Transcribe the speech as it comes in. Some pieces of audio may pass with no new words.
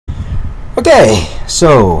Okay,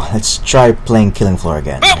 so let's try playing Killing Floor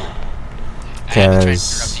again.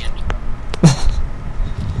 Because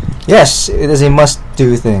yes, it is a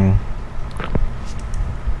must-do thing.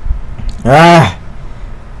 I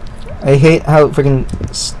hate how freaking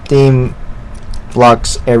Steam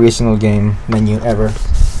blocks every single game menu ever.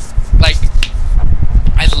 like,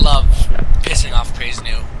 I love pissing off Crazy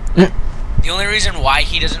New. The only reason why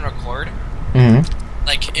he doesn't record,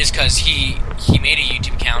 like, is because he made a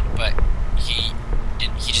YouTube account, but he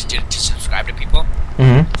just did it to subscribe to people.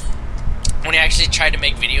 When he actually tried to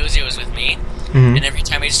make videos, it was with me, and every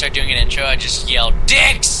time he'd start doing an intro, I just yelled,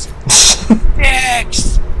 "Dicks!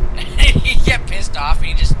 Dicks!" And he'd get pissed off, and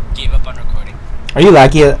he just gave up on recording. Are you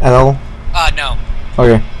laggy at all? No.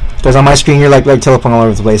 Okay, because on my screen you're like teleporting all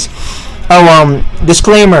over the place. Oh,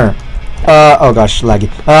 disclaimer. Oh gosh, laggy.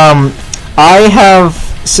 I have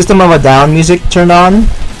System of a Down music turned on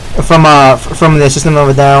from the System of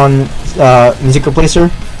a Down music replacer.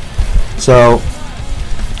 So,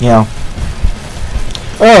 you know.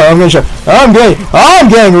 Oh, I'm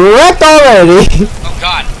getting wrecked already. Oh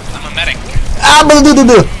God, I'm a medic.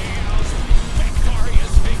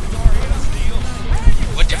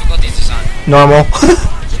 What difficulty is this on? Normal.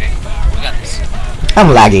 Okay, we got this. I'm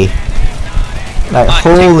laggy. Like,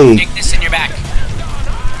 holy. Take this in your back.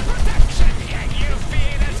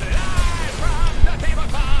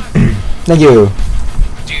 Thank you.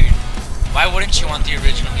 Dude, why wouldn't you want the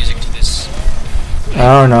original music to this?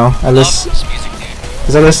 I don't know. I Love listen this music, dude.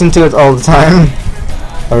 because I listen to it all the time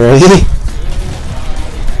already.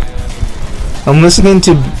 I'm listening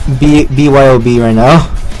to B.Y.O.B right now.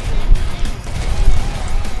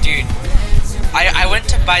 Dude, I went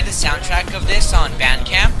to buy the soundtrack of this on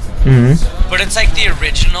Bandcamp, but it's like the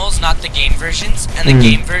originals, not the game versions, and the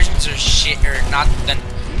game versions are shit, or not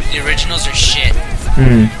the originals are shit.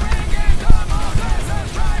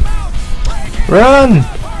 Run!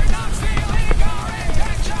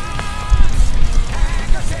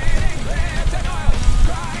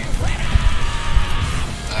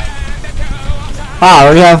 I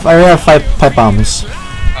already have 5 pipe bombs.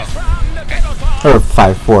 Oh, okay. Or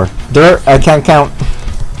 4. Dirt, I can't count.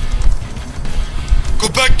 Go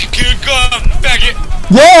back to King Kong, faggot!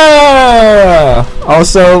 Yeah!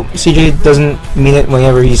 Also, CJ doesn't mean it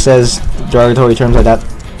whenever he says derogatory terms like that.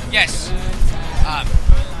 Yes.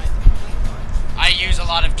 I use a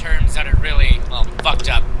lot of terms that are really, well, fucked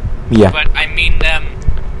up. Yeah. But I mean them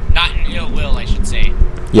not in ill will, I should say.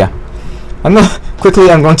 Yeah. I'm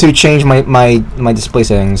going to change my display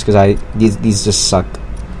settings because these just suck.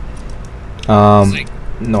 Like,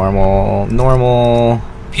 normal.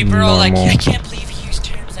 people are all like, I can't believe you use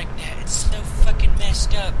terms like that. It's so fucking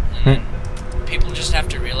messed up. And then people just have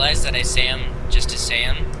to realize that I say them just to say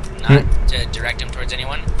them, not to direct them towards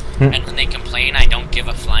anyone. And when they complain, I don't give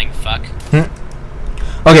a flying fuck.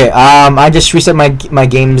 Okay. I just reset my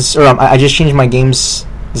games, or I just changed my games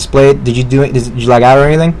display. Did you do it? Did you lag out or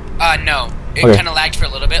anything? No. It Okay. kind of lagged for a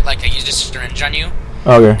little bit. Like I used a syringe on you,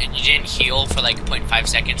 Okay. and you didn't heal for like 0.5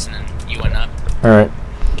 seconds, and then you went up. All right.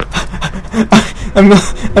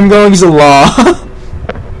 I'm going to law.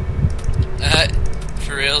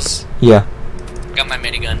 For reals. Yeah. Got my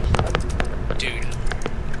minigun. Dude,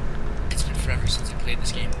 it's been forever since I played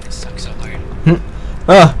this game. It sucks so hard.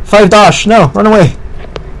 5 dash. No, run away.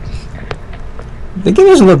 The game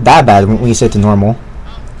doesn't look that bad when you set it to normal.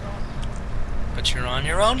 But you're on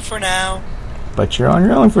your own for now. But you're on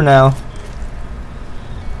your own for now.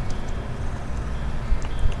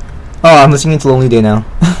 Oh, I'm listening to Lonely Day now.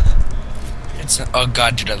 Oh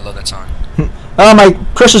god, dude, I love that song. Oh, my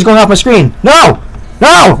crystal's going off my screen. No!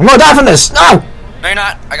 No! I'm gonna die from this! No! No, you're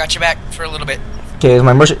not. I got your back for a little bit. Okay, is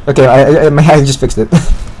my mercy. Okay, I just fixed it.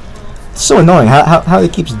 It's so annoying how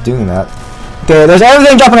it keeps doing that. Okay, there's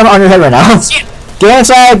everything dropping on your head right now. Shit! Get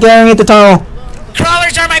inside, get underneath the tunnel.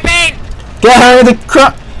 Crawlers are my bane! Get underneath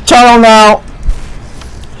the tunnel now.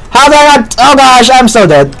 How did I not? Oh gosh, I'm so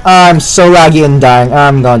dead. I'm so laggy and dying.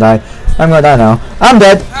 I'm gonna die. I'm gonna die now. I'm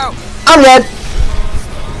dead. Oh. I'm dead.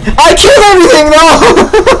 I killed everything, no!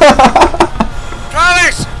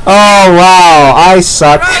 Crawlers! Oh wow, I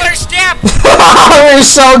suck. Crawler step! You're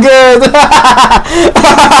so good. I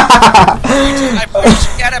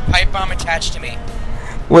had a pipe bomb attached to me.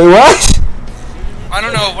 Wait, what? I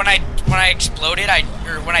don't know, when I exploded,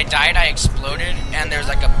 when I died, I exploded, and there's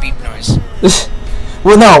like a beep noise.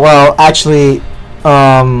 Well, actually,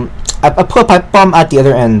 I put a pipe bomb at the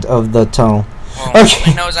other end of the tunnel. Well, Okay.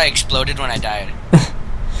 it knows I exploded when I died.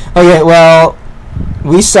 Okay, well,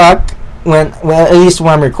 we suck at least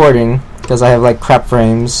when I'm recording because I have like crap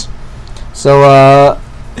frames. So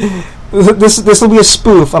this will be a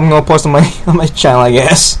spoof I'm gonna post on my channel, I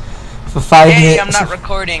guess, Hey, I'm not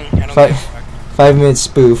recording. I don't Five, 5 minute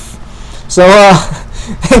spoof. So,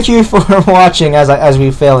 thank you for watching as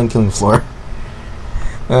we fail in killing Floor.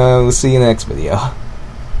 We'll see you in the next video.